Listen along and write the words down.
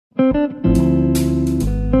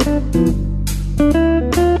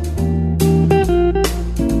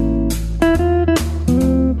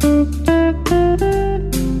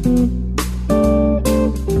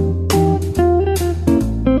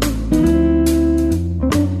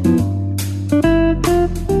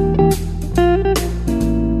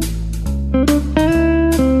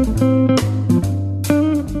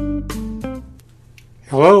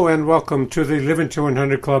Hello and welcome to the Living to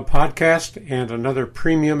 100 Club podcast and another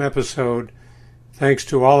premium episode. Thanks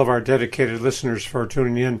to all of our dedicated listeners for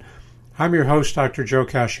tuning in. I'm your host, Dr. Joe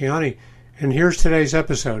Casciani, and here's today's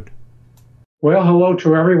episode. Well, hello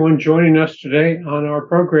to everyone joining us today on our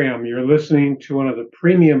program. You're listening to one of the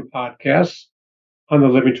premium podcasts on the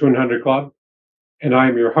Living to 100 Club, and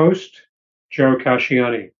I'm your host, Joe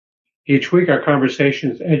Casciani. Each week, our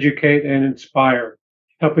conversations educate and inspire,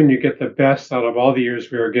 helping you get the best out of all the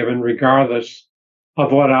years we are given, regardless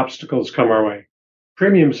of what obstacles come our way.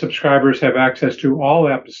 Premium subscribers have access to all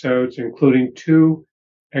episodes, including 2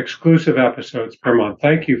 exclusive episodes per month.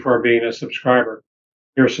 Thank you for being a subscriber.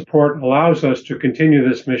 Your support allows us to continue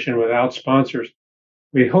this mission without sponsors.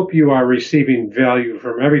 We hope you are receiving value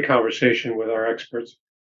from every conversation with our experts,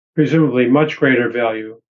 presumably much greater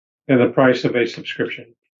value than the price of a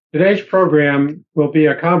subscription. Today's program will be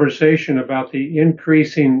a conversation about the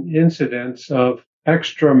increasing incidence of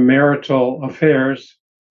extramarital affairs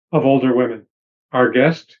of older women. Our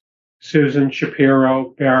guest, Susan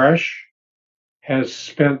Shapiro Barash, has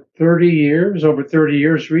spent over 30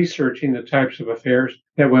 years researching the types of affairs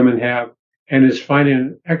that women have and is finding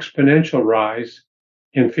an exponential rise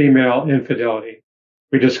in female infidelity.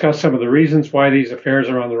 We discuss some of the reasons why these affairs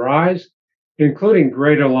are on the rise, including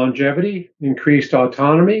greater longevity, increased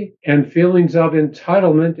autonomy, and feelings of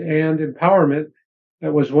entitlement and empowerment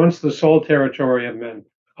that was once the sole territory of men.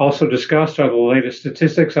 Also discussed are the latest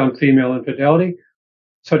statistics on female infidelity,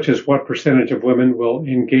 such as what percentage of women will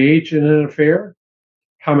engage in an affair,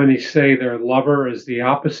 how many say their lover is the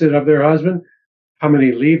opposite of their husband, how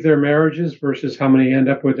many leave their marriages versus how many end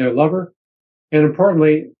up with their lover, and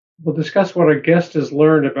importantly, we'll discuss what our guest has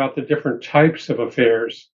learned about the different types of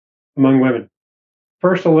affairs among women.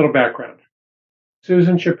 First, a little background.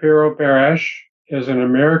 Susan Shapiro Barash is an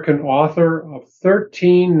American author of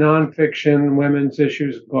 13 nonfiction women's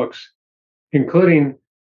issues books, including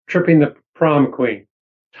Tripping the Prom Queen,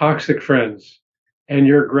 Toxic Friends, and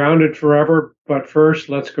You're Grounded Forever, but First,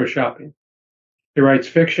 Let's Go Shopping. She writes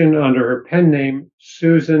fiction under her pen name,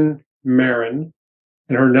 Susan Marin,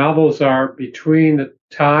 and her novels are Between the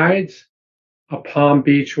Tides, A Palm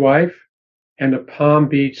Beach Wife, and A Palm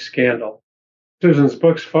Beach Scandal. Susan's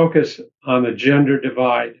books focus on the gender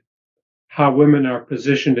divide, how women are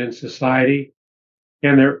positioned in society,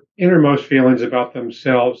 and their innermost feelings about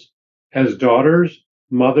themselves as daughters,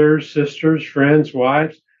 mothers, sisters, friends,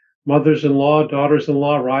 wives, mothers-in-law,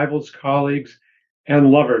 daughters-in-law, rivals, colleagues, and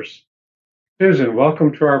lovers. Susan,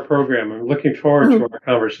 welcome to our program. I'm looking forward to our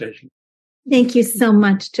conversation. Thank you so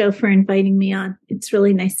much, Joe, for inviting me on. It's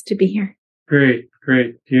really nice to be here. Great.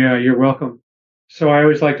 Yeah, you're welcome. So I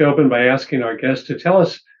always like to open by asking our guests to tell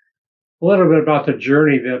us a little bit about the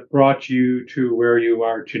journey that brought you to where you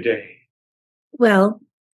are today. Well,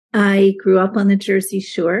 I grew up on the Jersey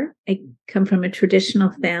Shore. I come from a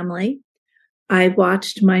traditional family. I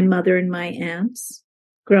watched my mother and my aunts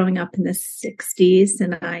growing up in the 60s,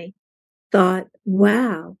 and I thought,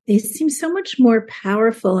 wow, they seem so much more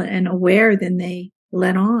powerful and aware than they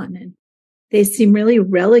let on. And they seem really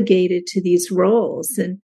relegated to these roles.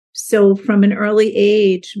 And so from an early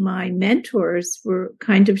age, my mentors were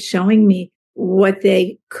kind of showing me what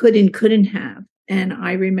they could and couldn't have. And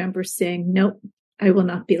I remember saying, nope, I will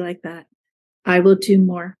not be like that. I will do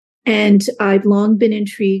more. And I've long been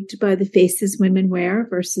intrigued by the faces women wear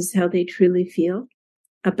versus how they truly feel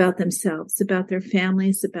about themselves, about their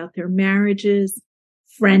families, about their marriages,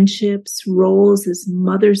 friendships, roles as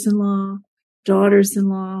mothers-in-law,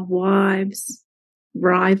 daughters-in-law, wives,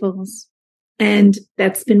 rivals. And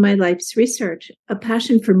that's been my life's research, a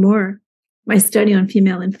passion for more. My study on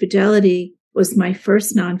female infidelity was my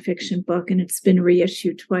first nonfiction book, and it's been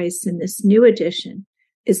reissued twice. And this new edition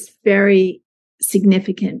is very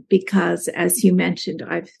significant because, as you mentioned,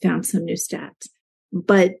 I've found some new stats.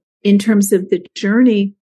 But in terms of the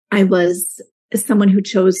journey, I was someone who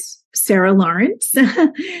chose Sarah Lawrence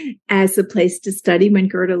as a place to study when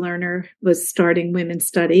Gerda Lerner was starting women's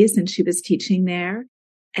studies and she was teaching there.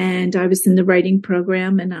 And I was in the writing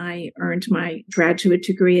program and I earned my graduate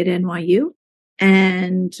degree at NYU.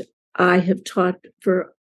 And I have taught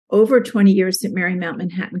for over 20 years at Marymount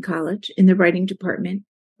Manhattan College in the writing department,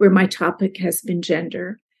 where my topic has been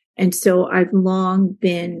gender. And so I've long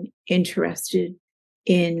been interested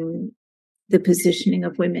in the positioning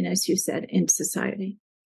of women, as you said, in society.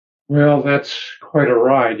 Well, that's quite a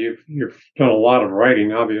ride. You've done a lot of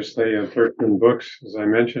writing, obviously, and 13 books, as I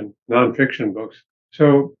mentioned, nonfiction books.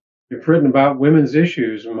 So you've written about women's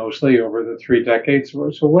issues mostly over the 3 decades.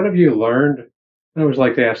 So what have you learned? I always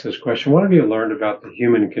like to ask this question. What have you learned about the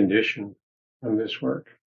human condition from this work?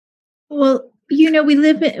 Well, we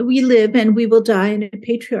live and we will die in a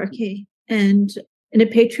patriarchy. And in a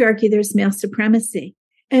patriarchy, there's male supremacy.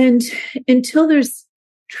 And until there's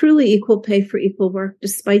truly equal pay for equal work,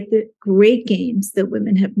 despite the great gains that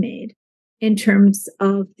women have made in terms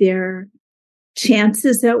of their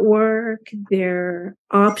chances at work, their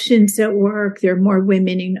options at work, there are more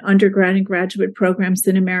women in undergrad and graduate programs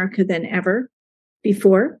in America than ever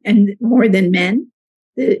before, and more than men.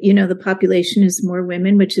 The population is more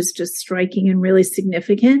women, which is just striking and really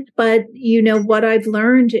significant. But, what I've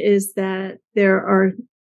learned is that there are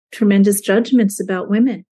tremendous judgments about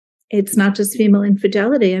women. It's not just female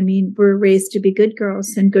infidelity. I mean, we're raised to be good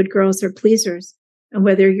girls, and good girls are pleasers. And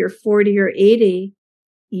whether you're 40 or 80,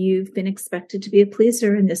 you've been expected to be a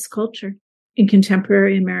pleaser in this culture, in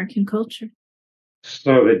contemporary American culture.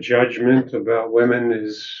 So the judgment about women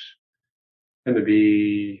is going to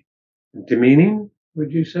be demeaning,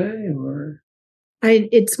 would you say? Or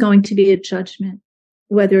it's going to be a judgment,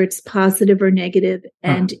 whether it's positive or negative,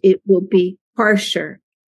 and it will be harsher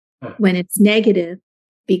when it's negative,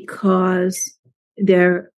 because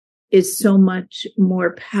there is so much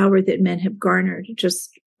more power that men have garnered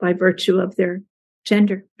just by virtue of their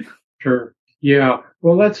gender. Sure. Yeah.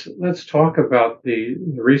 Well, let's talk about the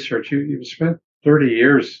research. You've spent 30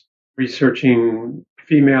 years researching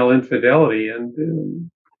female infidelity,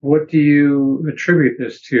 and what do you attribute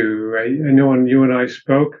this to? I know when you and I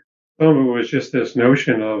spoke, some of it was just this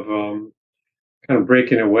notion of kind of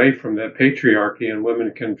breaking away from that patriarchy, and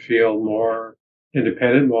women can feel more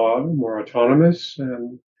independent, more autonomous,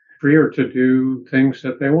 and freer to do things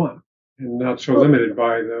that they want, and not so limited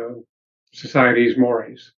by the society's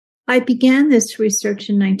mores. I began this research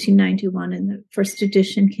in 1991, and the first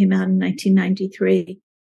edition came out in 1993.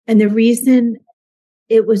 And the reason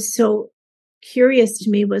it was so curious to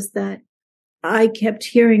me was that I kept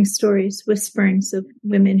hearing stories, whisperings of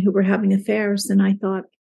women who were having affairs. And I thought,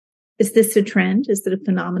 is this a trend? Is it a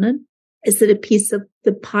phenomenon? Is it a piece of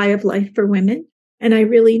the pie of life for women? And I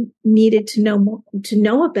really needed to know more, to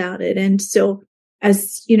know about it. And so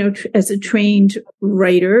as a trained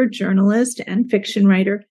writer, journalist, and fiction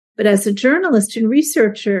writer, but as a journalist and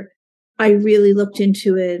researcher, I really looked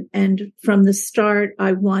into it. And from the start,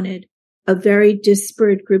 I wanted a very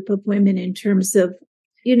disparate group of women in terms of,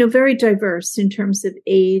 very diverse in terms of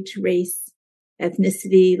age, race,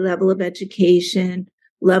 ethnicity, level of education,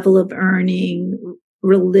 level of earning,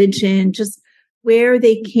 religion, just where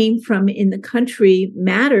they came from in the country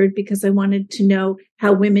mattered, because I wanted to know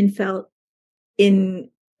how women felt in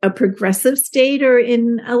a progressive state or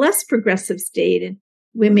in a less progressive state, and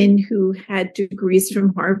women who had degrees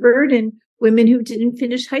from Harvard and women who didn't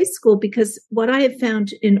finish high school. Because what I have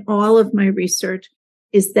found in all of my research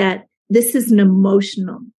is that this is an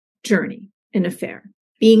emotional journey, an affair.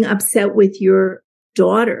 Being upset with your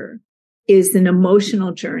daughter is an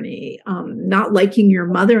emotional journey. Not liking your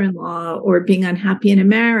mother-in-law or being unhappy in a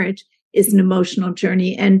marriage is an emotional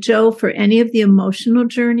journey. And Joe, for any of the emotional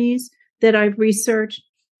journeys that I've researched,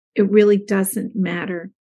 it really doesn't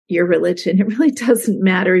matter your religion. It really doesn't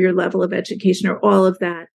matter your level of education or all of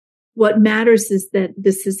that. What matters is that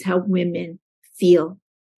this is how women feel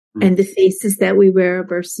and the faces that we wear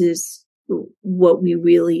versus what we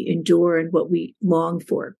really endure and what we long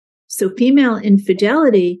for. So female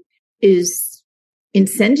infidelity is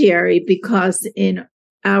incendiary because in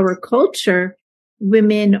our culture,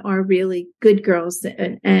 women are really good girls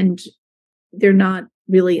and they're not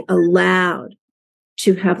really allowed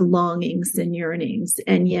to have longings and yearnings.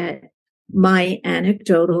 And yet my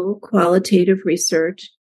anecdotal qualitative research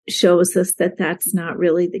shows us that that's not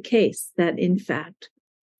really the case, that in fact,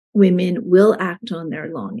 women will act on their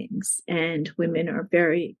longings, and women are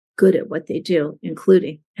very good at what they do,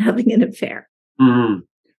 including having an affair. Mm-hmm.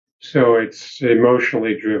 So it's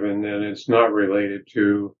emotionally driven, and it's not related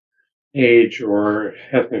to age or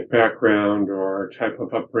ethnic background or type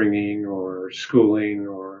of upbringing or schooling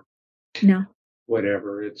or no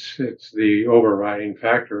whatever. It's the overriding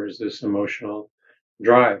factor is this emotional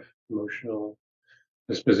drive, emotional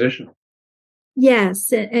disposition.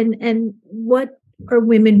 Yes, and what are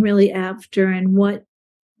women really after, and what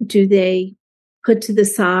do they put to the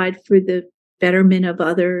side for the betterment of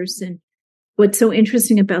others? And what's so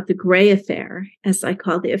interesting about the gray affair, as I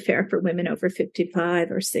call the affair for women over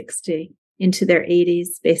 55 or 60 into their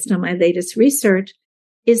 80s, based on my latest research,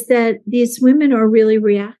 is that these women are really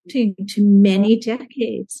reacting to many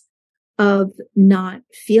decades of not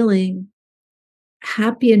feeling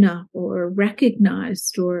happy enough or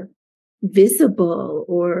recognized or visible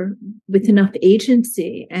or with enough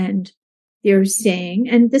agency. And they're saying,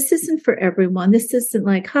 and this isn't for everyone. This isn't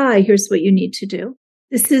like, hi, here's what you need to do.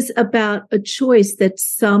 This is about a choice that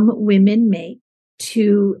some women make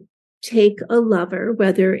to take a lover,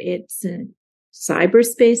 whether it's a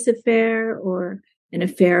cyberspace affair or an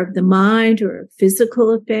affair of the mind or a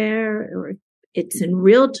physical affair, or it's in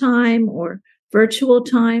real time or virtual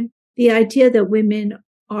time. The idea that women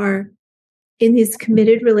are in these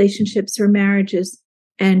committed relationships or marriages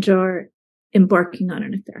and are embarking on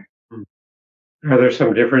an affair. Are there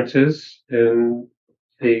some differences in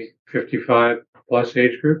the 55 plus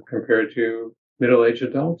age group compared to middle-aged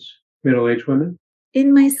adults, middle-aged women?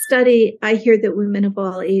 In my study, I hear that women of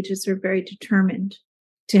all ages are very determined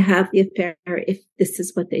to have the affair if this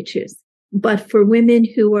is what they choose. But for women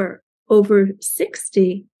who are over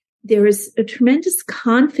 60, there is a tremendous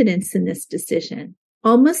confidence in this decision,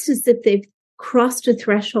 almost as if they've crossed a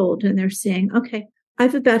threshold and they're saying, okay,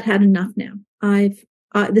 I've about had enough now.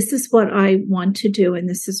 This is what I want to do, and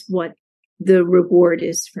this is what the reward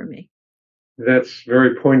is for me. That's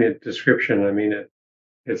very poignant description. I mean,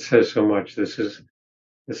 it says so much. This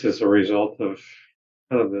is a result of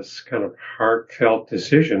this kind of heartfelt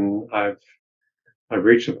decision. I've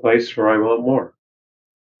reached a place where I want more,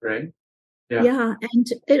 right? Yeah, and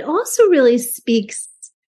it also really speaks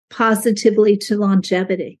positively to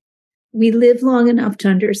longevity. We live long enough to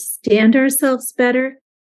understand ourselves better.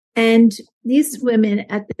 And these women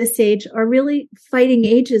at this age are really fighting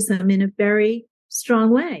ageism in a very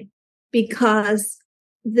strong way, because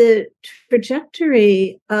the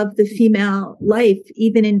trajectory of the female life,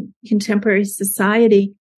 even in contemporary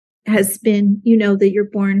society, has been, that you're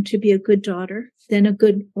born to be a good daughter, then a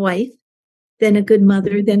good wife, then a good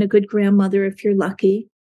mother, then a good grandmother if you're lucky.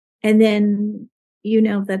 And then,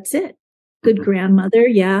 that's it. Good grandmother.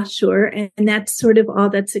 Yeah, sure. And that's sort of all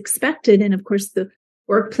that's expected. And of course, the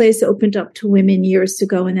workplace opened up to women years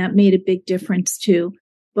ago, and that made a big difference too.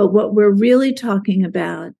 But what we're really talking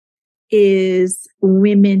about is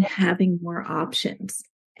women having more options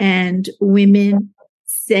and women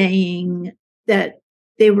saying that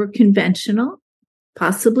they were conventional.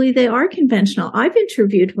 Possibly they are conventional. I've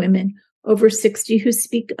interviewed women over 60 who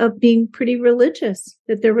speak of being pretty religious,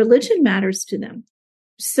 that their religion matters to them.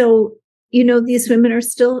 So, these women are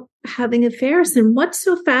still having affairs. And what's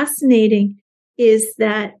so fascinating is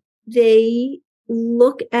that they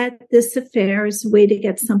look at this affair as a way to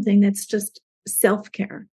get something that's just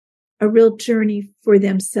self-care, a real journey for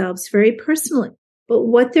themselves, very personally. But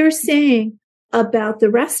what they're saying about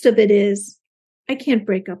the rest of it is, I can't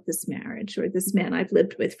break up this marriage or this man I've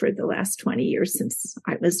lived with for the last 20 years since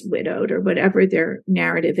I was widowed, or whatever their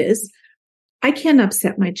narrative is. I can't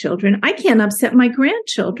upset my children. I can't upset my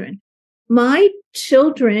grandchildren. My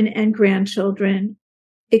children and grandchildren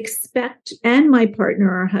expect, and my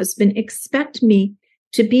partner or husband expect me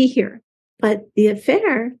to be here. But the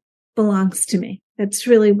affair belongs to me. That's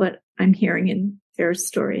really what I'm hearing in their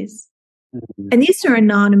stories. Mm-hmm. And these are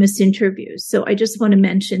anonymous interviews. So I just want to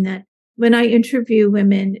mention that when I interview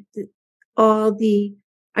women, all the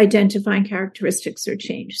identifying characteristics are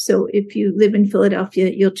changed. So if you live in Philadelphia,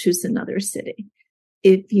 you'll choose another city.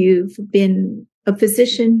 If you've been a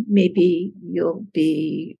physician, maybe you'll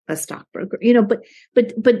be a stockbroker,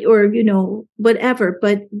 or whatever.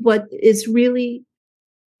 But what is really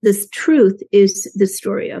this truth is the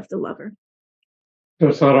story of the lover. So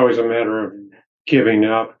it's not always a matter of giving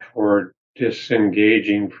up or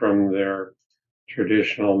disengaging from their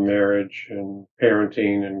traditional marriage and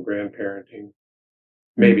parenting and grandparenting.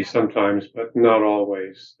 Maybe sometimes, but not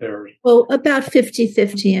always. Well, about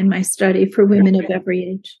 50-50 in my study for women of every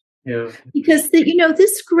age. Yeah. Because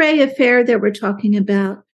this gray affair that we're talking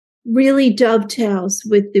about really dovetails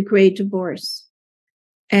with the gray divorce.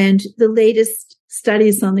 And the latest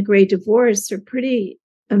studies on the gray divorce are pretty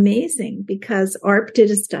amazing, because ARP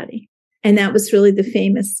did a study, and that was really the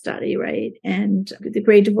famous study, right? And the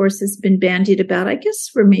gray divorce has been bandied about, I guess,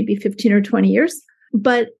 for maybe 15 or 20 years.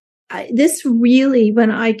 But this really,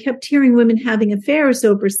 when I kept hearing women having affairs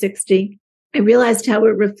over 60, I realized how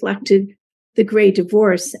it reflected the gray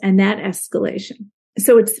divorce and that escalation.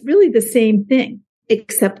 So it's really the same thing,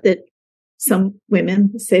 except that some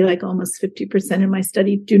women, say like almost 50% in my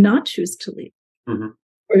study, do not choose to leave. Mm-hmm.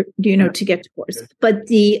 Or, to get divorced. But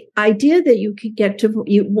the idea that you could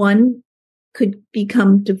one could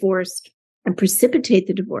become divorced and precipitate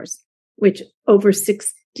the divorce, which over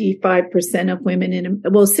 65% of women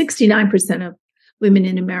 69% of women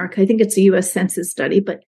in America, I think it's a U.S. Census study,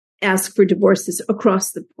 but ask for divorces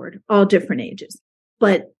across the board, all different ages.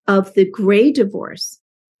 But of the gray divorce,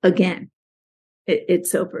 again,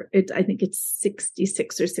 it's over. I think it's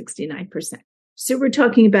 66 or 69%. So we're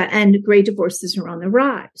talking about, and gray divorces are on the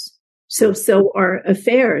rise. So are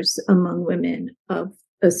affairs among women of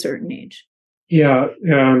a certain age. Yeah.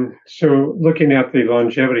 So looking at the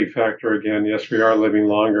longevity factor again, yes, we are living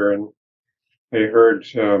longer. And I heard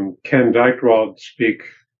Ken Dykewald speak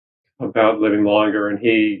about living longer, and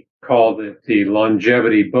he called it the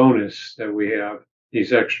longevity bonus that we have,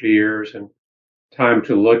 these extra years and time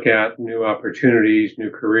to look at new opportunities, new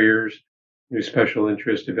careers, new special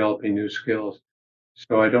interests, developing new skills.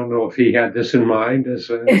 So I don't know if he had this in mind as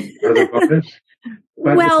a part of the bonus,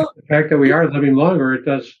 but Well, the fact that we are living longer, it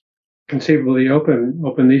does conceivably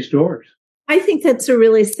open these doors. I think that's a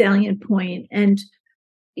really salient point. And,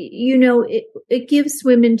 it gives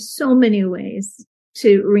women so many ways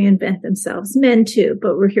to reinvent themselves, men too,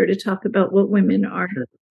 but we're here to talk about what women are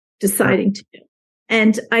deciding to do.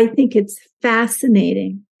 And I think it's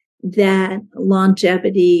fascinating that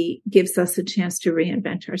longevity gives us a chance to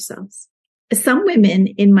reinvent ourselves. Some women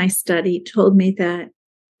in my study told me that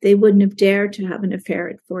they wouldn't have dared to have an affair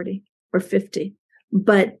at 40 or 50,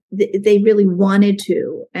 but they really wanted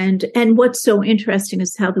to. And what's so interesting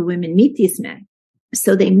is how the women meet these men.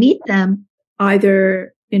 So they meet them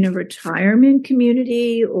either in a retirement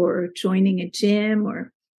community or joining a gym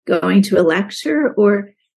or going to a lecture,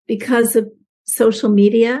 or because of social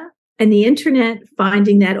media and the internet,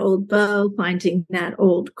 finding that old beau, finding that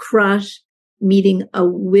old crush, meeting a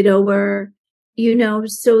widower,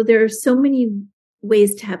 so there are so many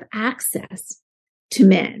ways to have access to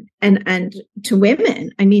men and to women.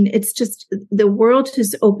 I mean, it's just the world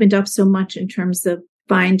has opened up so much in terms of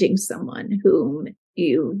finding someone whom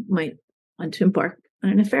you might want to embark on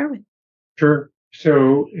an affair with. Sure.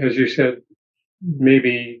 So, as you said,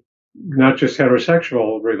 maybe not just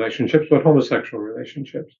heterosexual relationships, but homosexual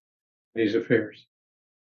relationships, these affairs.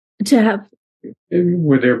 To have.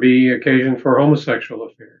 Would there be occasion for homosexual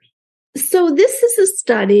affairs? So this is a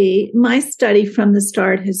study. My study from the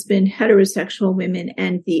start has been heterosexual women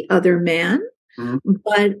and the other man. Mm-hmm.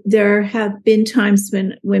 But there have been times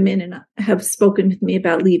when women have spoken with me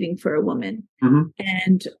about leaving for a woman, mm-hmm.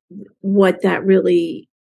 and what that really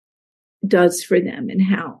does for them and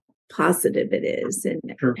how positive it is, and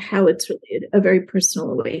sure. how it's really a very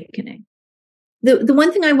personal awakening. The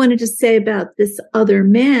one thing I wanted to say about this other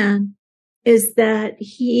man is that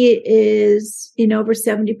he is, in over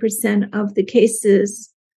 70% of the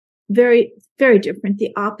cases, very, very different,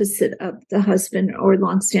 the opposite of the husband or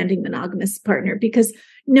longstanding monogamous partner, because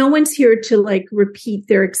no one's here to repeat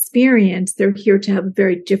their experience. They're here to have a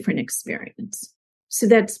very different experience. So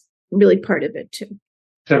that's really part of it too.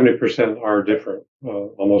 70% are different,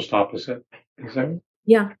 almost opposite. Is that right?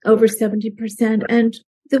 Yeah, over 70%. And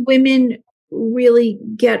the women really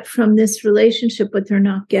get from this relationship what they're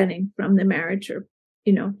not getting from the marriage or,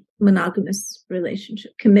 monogamous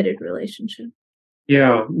relationship, committed relationship.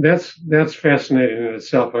 Yeah, that's fascinating in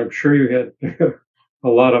itself. I'm sure you had a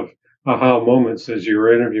lot of aha moments as you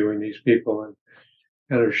were interviewing these people and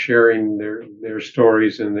kind of sharing their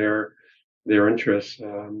stories and their interests.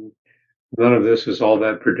 None of this is all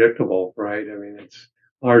that predictable, right? I mean, it's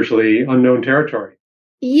largely unknown territory.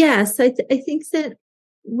 Yes, I think that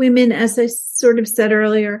women, as I sort of said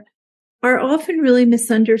earlier, are often really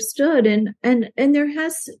misunderstood, and there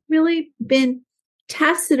has really been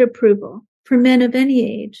tacit approval for men of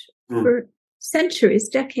any age for centuries,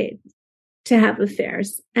 decades, to have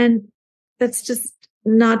affairs, and that's just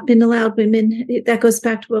not been allowed. Women, that goes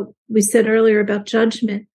back to what we said earlier about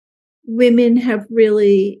judgment. Women have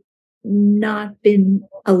really not been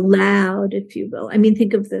allowed, if you will. I mean,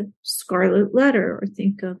 think of the Scarlet Letter, or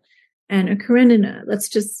think of Anna Karenina. Let's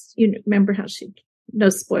just remember how no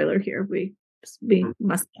spoiler here. We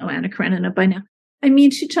must know Anna Karenina by now. I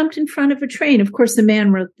mean, she jumped in front of a train. Of course, a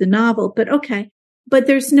man wrote the novel, but okay. But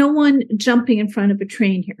there's no one jumping in front of a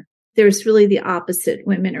train here. There's really the opposite.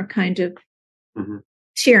 Women are kind of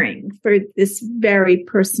cheering for this very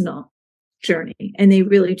personal journey, and they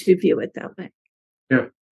really do view it that way. Yeah.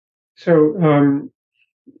 So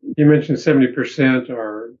you mentioned 70%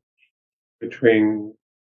 are between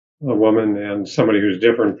a woman and somebody who's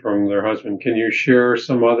different from their husband. Can you share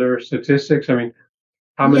some other statistics? I mean,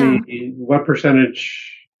 what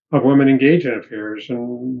percentage of women engage in affairs,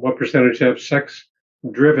 and what percentage have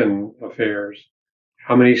sex-driven affairs?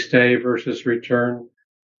 How many stay versus return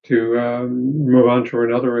to move on to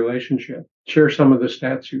another relationship? Share some of the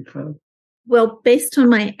stats you found. Well, based on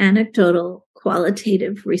my anecdotal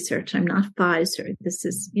qualitative research, I'm not Pfizer. This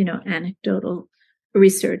is, anecdotal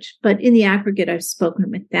research, but in the aggregate, I've spoken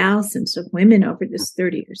with thousands of women over this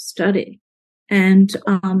 30-year study. And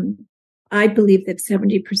I believe that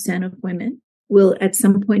 70% of women will at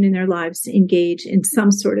some point in their lives engage in some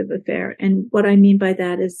sort of affair. And what I mean by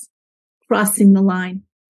that is crossing the line.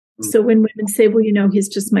 So when women say, well, he's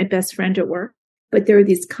just my best friend at work, but there are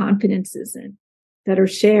these confidences that are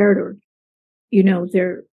shared, or,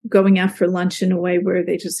 they're going out for lunch in a way where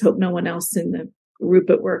they just hope no one else in the group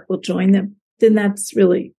at work will join them, then that's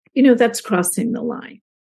really, that's crossing the line.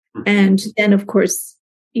 And then, of course,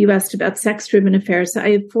 you asked about sex-driven affairs.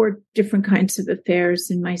 I have 4 different kinds of affairs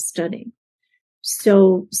in my study.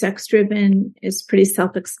 So sex-driven is pretty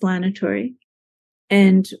self-explanatory.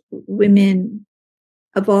 And women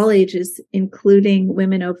of all ages, including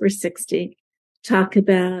women over 60, talk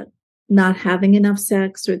about not having enough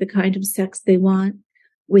sex or the kind of sex they want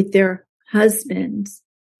with their husbands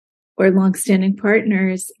or longstanding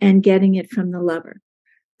partners and getting it from the lover.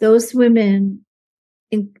 Those women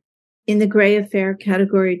in the gray affair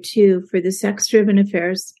category 2 for the sex-driven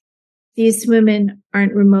affairs, these women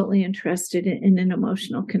aren't remotely interested in an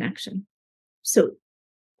emotional connection. So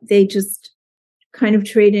they just kind of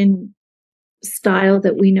trade in style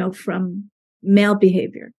that we know from male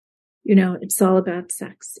behavior. It's all about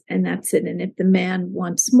sex and that's it. And if the man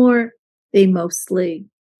wants more, they mostly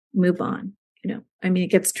move on.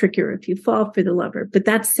 It gets trickier if you fall for the lover, but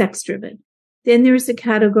that's sex driven. Then there's a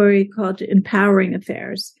category called empowering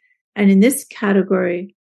affairs. And in this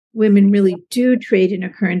category, women really do trade in a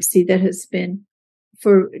currency that has been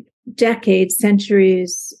for decades,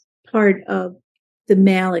 centuries, part of the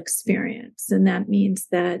male experience. And that means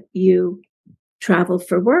that you travel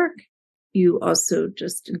for work. You also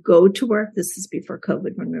just go to work. This is before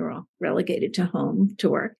COVID, when we were all relegated to home to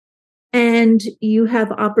work. And you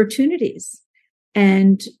have opportunities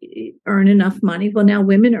and earn enough money. Well, now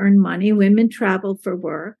women earn money. Women travel for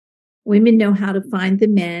work. Women know how to find the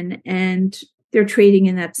men, and they're trading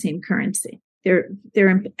in that same currency. They're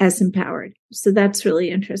as empowered. So that's really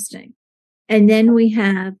interesting. And then we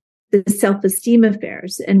have the self-esteem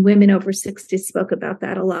affairs, and women over 60 spoke about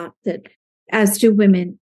that a lot, that as do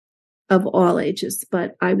women of all ages.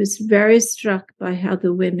 But I was very struck by how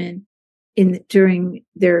the women during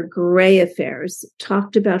their gray affairs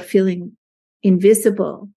talked about feeling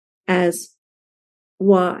invisible as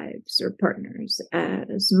wives or partners,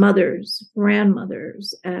 as mothers,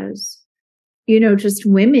 grandmothers, as, just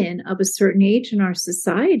women of a certain age in our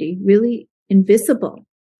society, really invisible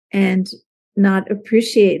and not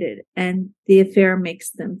appreciated. And the affair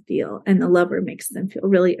makes them feel, and the lover makes them feel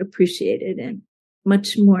really appreciated and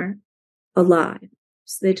much more alive.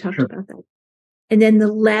 So they talked about that. And then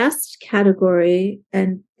the last category,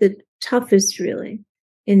 and the toughest really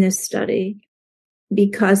in this study,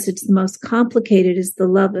 because it's the most complicated, is the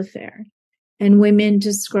love affair. And women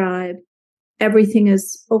describe everything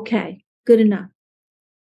as okay, good enough.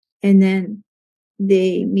 And then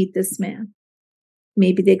they meet this man.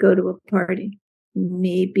 Maybe they go to a party.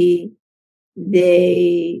 Maybe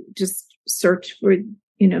they just search for,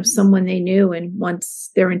 someone they knew. And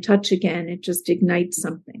once they're in touch again, it just ignites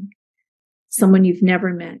something. Someone you've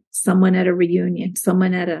never met, someone at a reunion,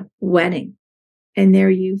 someone at a wedding. And there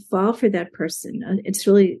you fall for that person. It's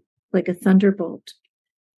really like a thunderbolt.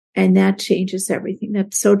 And that changes everything.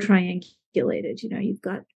 That's so triangulated. You've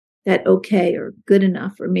got that okay or good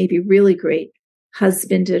enough or maybe really great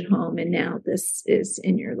husband at home. And now this is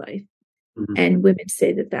in your life. Mm-hmm. And women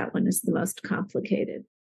say that one is the most complicated.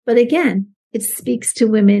 But again, it speaks to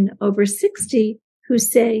women over 60 who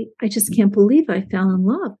say, I just can't believe I fell in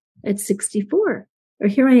love at 64. Or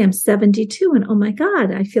here I am, 72, and oh my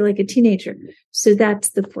God, I feel like a teenager. So that's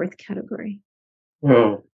the 4th category.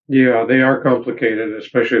 Well, yeah, they are complicated,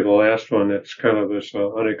 especially the last one. It's kind of this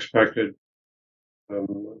unexpected,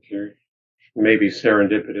 maybe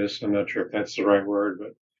serendipitous. I'm not sure if that's the right word,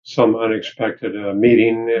 but some unexpected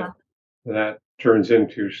meeting that turns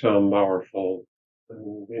into some powerful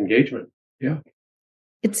engagement. Yeah.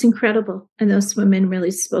 It's incredible. And those women really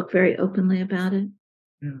spoke very openly about it.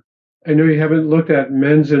 Yeah. I know you haven't looked at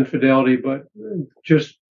men's infidelity, but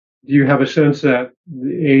just do you have a sense that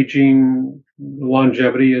the aging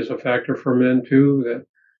longevity is a factor for men too,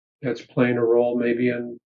 that's playing a role maybe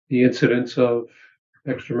in the incidence of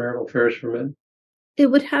extramarital affairs for men? It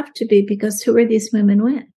would have to be, because who are these women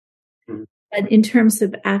with? Mm-hmm. But in terms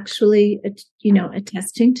of actually,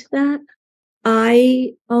 attesting to that,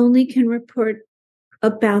 I only can report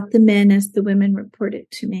about the men as the women report it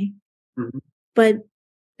to me. Mm-hmm. But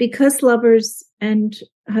because lovers and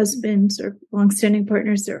husbands or longstanding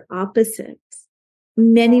partners are opposites,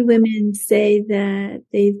 many women say that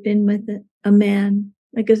they've been with a man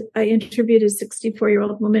I interviewed a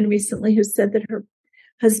 64-year-old woman recently who said that her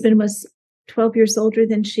husband was 12 years older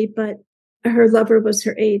than she, but her lover was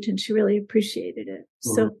her age and she really appreciated it.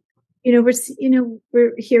 Mm-hmm. So,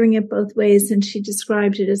 we're hearing it both ways, and she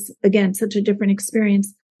described it as, again, such a different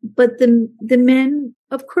experience. But the men,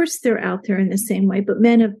 of course, they're out there in the same way, but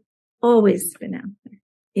men have always been out there,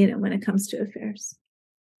 when it comes to affairs.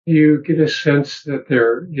 You get a sense that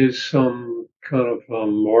there is some kind of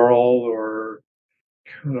moral or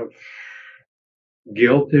kind of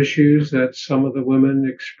guilt issues that some of the women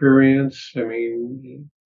experience. I mean,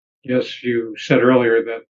 yes, you said earlier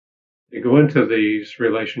that you go into these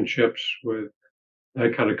relationships with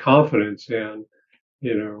that kind of confidence and,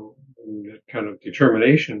 and that kind of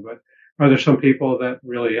determination. But are there some people that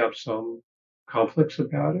really have some conflicts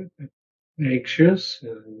about it, anxious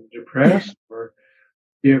and depressed, or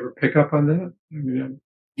do you ever pick up on that? I mean,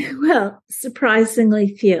 well,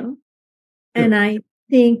 surprisingly few. Yeah. And I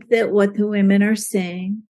think that what the women are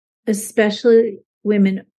saying, especially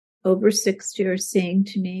women over 60, are saying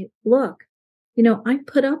to me, look, I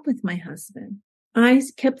put up with my husband. I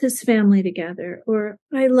kept this family together, or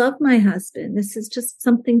I love my husband. This is just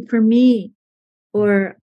something for me.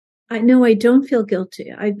 Or I know I don't feel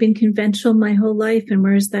guilty. I've been conventional my whole life. And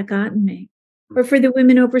where has that gotten me? Or for the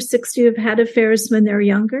women over 60 who've had affairs when they're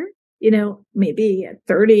younger, maybe at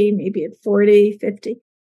 30, maybe at 40, 50,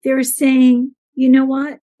 they're saying, you know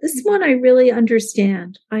what? This one I really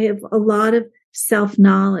understand. I have a lot of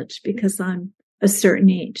self-knowledge because I'm a certain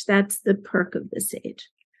age. That's the perk of this age.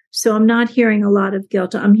 So I'm not hearing a lot of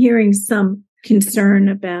guilt. I'm hearing some concern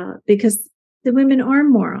about, because the women are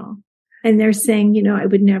moral and they're saying, I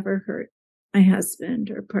would never hurt my husband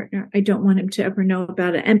or partner. I don't want him to ever know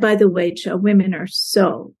about it. And by the way, Joe, women are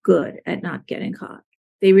so good at not getting caught.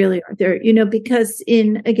 They really are. They're, because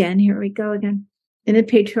here we go again. In a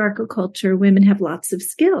patriarchal culture, women have lots of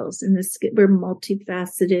skills, and we're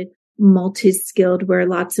multifaceted, multi-skilled, wear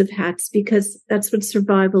lots of hats, because that's what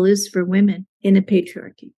survival is for women in a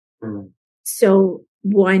patriarchy. Mm-hmm. So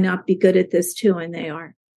why not be good at this too? And they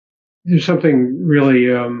are. There's something really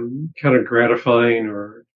kind of gratifying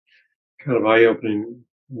or kind of eye-opening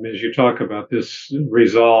as you talk about this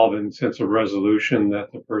resolve and sense of resolution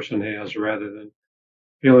that the person has, rather than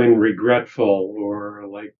feeling regretful or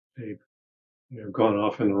like they've gone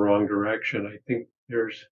off in the wrong direction. I think there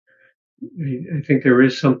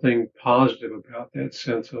is something positive about that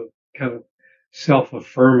sense of kind of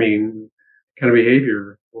self-affirming kind of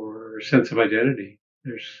behavior or sense of identity.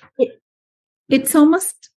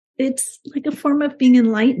 It's like a form of being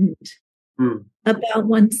enlightened about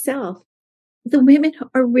oneself. The women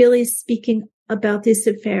are really speaking about these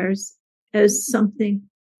affairs as something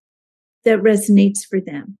that resonates for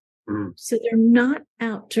them. Mm. So they're not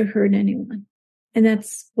out to hurt anyone. And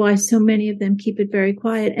that's why so many of them keep it very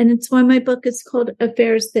quiet. And it's why my book is called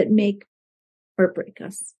Affairs That Make or Break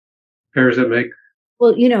Us. Affairs that make?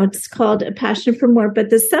 Well, it's called A Passion for More,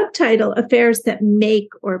 but the subtitle, Affairs That Make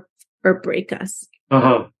or Break Us.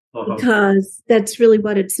 Because that's really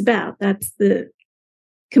what it's about. That's the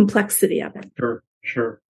complexity of it.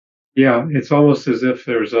 Sure. Yeah, it's almost as if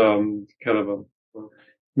there's kind of a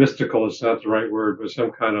mystical is not the right word, but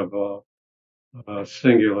some kind of a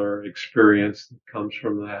singular experience that comes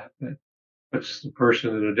from that puts the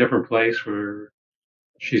person in a different place where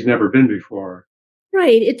she's never been before.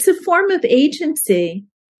 Right. It's a form of agency.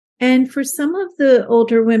 And for some of the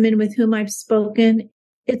older women with whom I've spoken,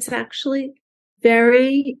 it's actually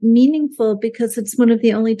very meaningful because it's one of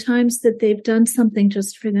the only times that they've done something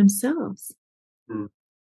just for themselves. Mm.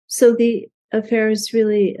 So the affair is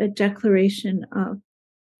really a declaration of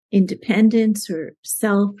independence or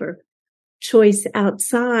self or choice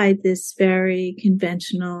outside this very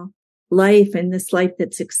conventional life and this life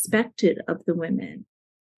that's expected of the women.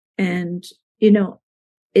 And,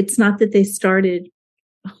 it's not that they started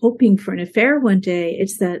hoping for an affair one day.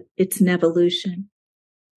 It's that it's an evolution.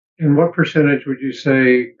 And what percentage would you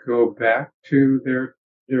say go back to their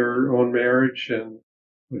own marriage and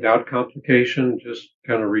without complication, just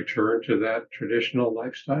kind of return to that traditional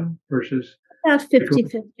lifestyle versus? About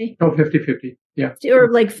 50-50. Oh, 50-50. Yeah.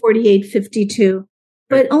 Or like 48-52.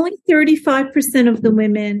 But only 35% of the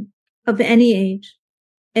women of any age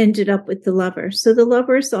ended up with the lover. So the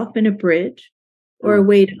lover is often a bridge or a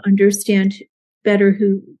way to understand better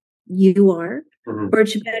who you are, or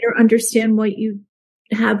to better understand what you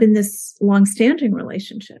have in this long-standing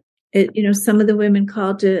relationship. Some of the women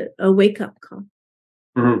called it a wake-up call.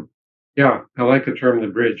 Mm-hmm. Yeah, I like the term, the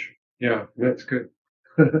bridge. Yeah, that's good.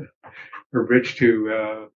 Or bridge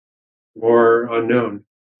to more unknown.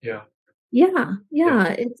 Yeah. Yeah.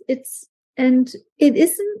 It's And it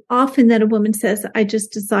isn't often that a woman says, I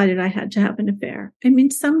just decided I had to have an affair. I mean,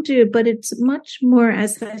 some do, but it's much more,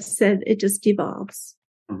 as I said, it just evolves.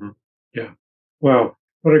 Mm-hmm. Yeah. Well,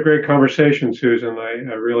 what a great conversation, Susan.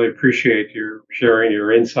 I really appreciate your sharing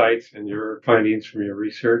your insights and your findings from your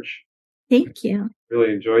research. Thank you.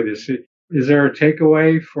 Really enjoyed this. Is there a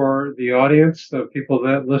takeaway for the audience, the people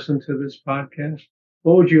that listen to this podcast?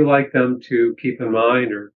 What would you like them to keep in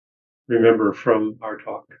mind or remember from our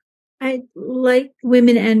talk? I'd like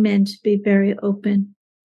women and men to be very open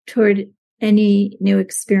toward any new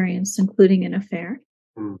experience, including an affair,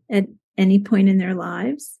 at any point in their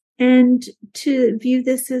lives, and to view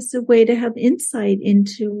this as a way to have insight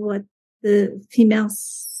into what the female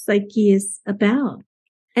psyche is about.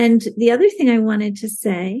 And the other thing I wanted to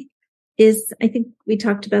say is, I think we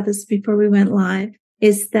talked about this before we went live,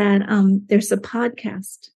 is that there's a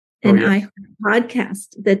podcast, podcast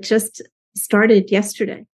that just started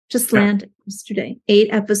yesterday. Just landed yesterday, 8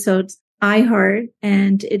 episodes, iHeart,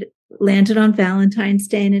 and it landed on Valentine's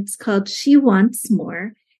Day, and it's called She Wants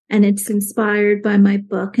More, and it's inspired by my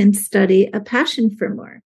book and study, A Passion for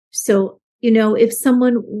More. So, if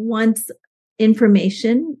someone wants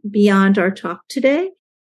information beyond our talk today,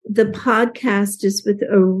 the podcast is with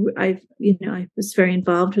I was very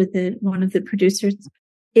involved with it, one of the producers.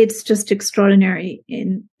 It's just extraordinary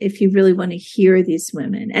if you really want to hear these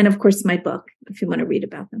women. And of course, my book, if you want to read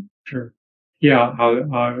about them. Sure. Yeah,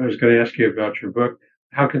 I was going to ask you about your book.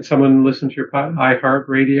 How can someone listen to your iHeart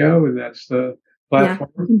Radio? And that's the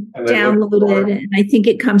platform? Yeah, download it. And I think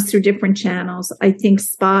it comes through different channels. I think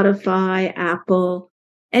Spotify, Apple.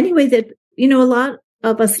 Anyway, that, a lot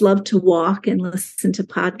of us love to walk and listen to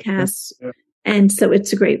podcasts. Yeah. And so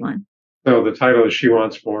it's a great one. So the title is She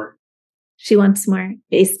Wants More. She Wants More,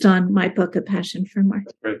 based on my book, A Passion for More.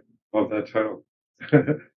 That's great. Love that title.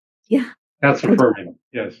 Yeah. That's affirming.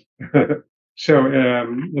 Yes. So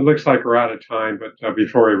it looks like we're out of time, but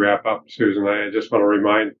before we wrap up, Susan, I just want to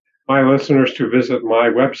remind my listeners to visit my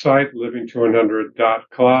website,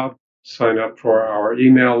 living200.club, sign up for our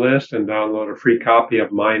email list, and download a free copy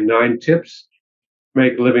of my 9 tips to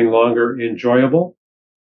make living longer enjoyable.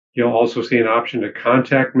 You'll also see an option to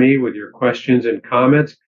contact me with your questions and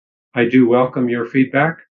comments. I do welcome your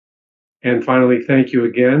feedback. And finally, thank you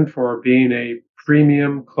again for being a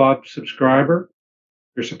premium club subscriber.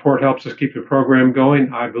 Your support helps us keep the program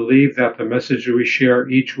going. I believe that the message we share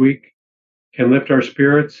each week can lift our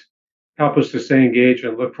spirits, help us to stay engaged,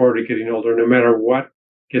 and look forward to getting older no matter what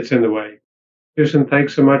gets in the way. Susan,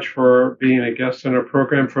 thanks so much for being a guest on our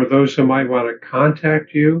program. For those who might want to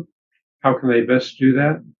contact you, how can they best do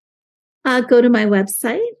that? Go to my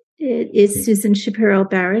website. It is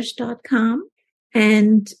susanshapirobarrish.com.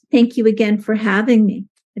 And thank you again for having me.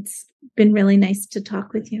 It's been really nice to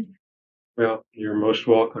talk with you. Well, you're most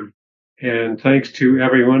welcome. And thanks to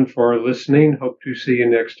everyone for listening. Hope to see you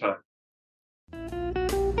next time.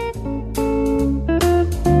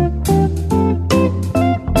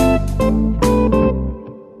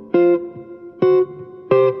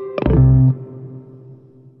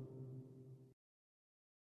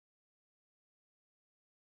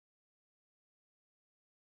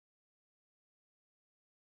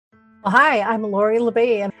 Well, hi, I'm Lori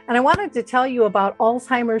LeBay, and I wanted to tell you about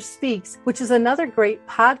Alzheimer's Speaks, which is another great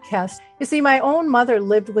podcast. You see, my own mother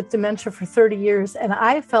lived with dementia for 30 years, and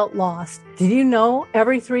I felt lost. Did you know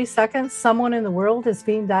every 3 seconds someone in the world is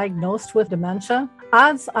being diagnosed with dementia?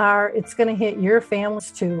 Odds are it's going to hit your families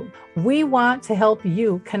too. We want to help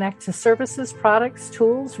you connect to services, products,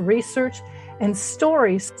 tools, research, and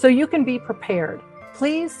stories so you can be prepared.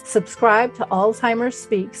 Please subscribe to Alzheimer's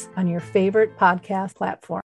Speaks on your favorite podcast platform.